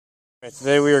Okay,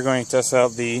 today we are going to test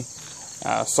out the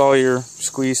Sawyer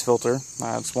Squeeze filter.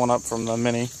 It's one up from the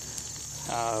Mini.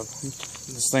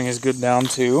 This thing is good down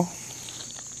to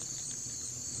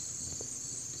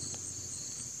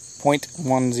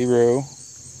 0.10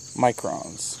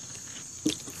 microns.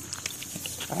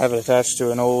 I have it attached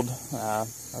to an old, I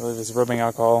believe it's a rubbing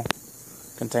alcohol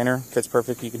container. Fits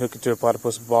perfect. You can hook it to a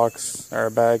platypus box or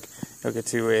a bag, hook it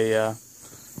to a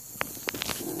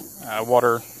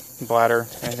water bladder,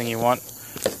 anything you want.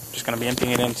 Just going to be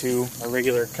emptying it into a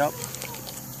regular cup.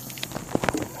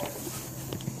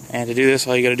 And to do this,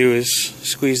 all you got to do is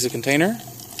squeeze the container.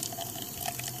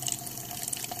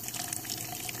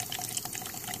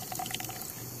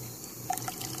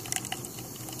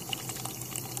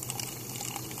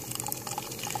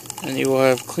 And you will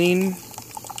have clean,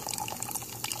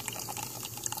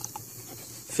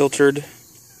 filtered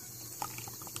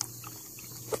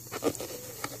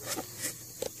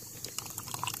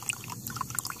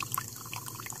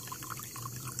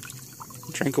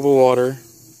drinkable water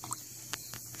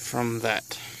from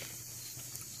that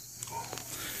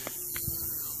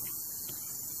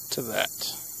to that.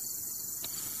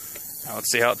 Now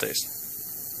let's see how it tastes.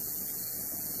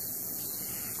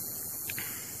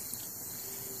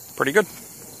 Pretty good.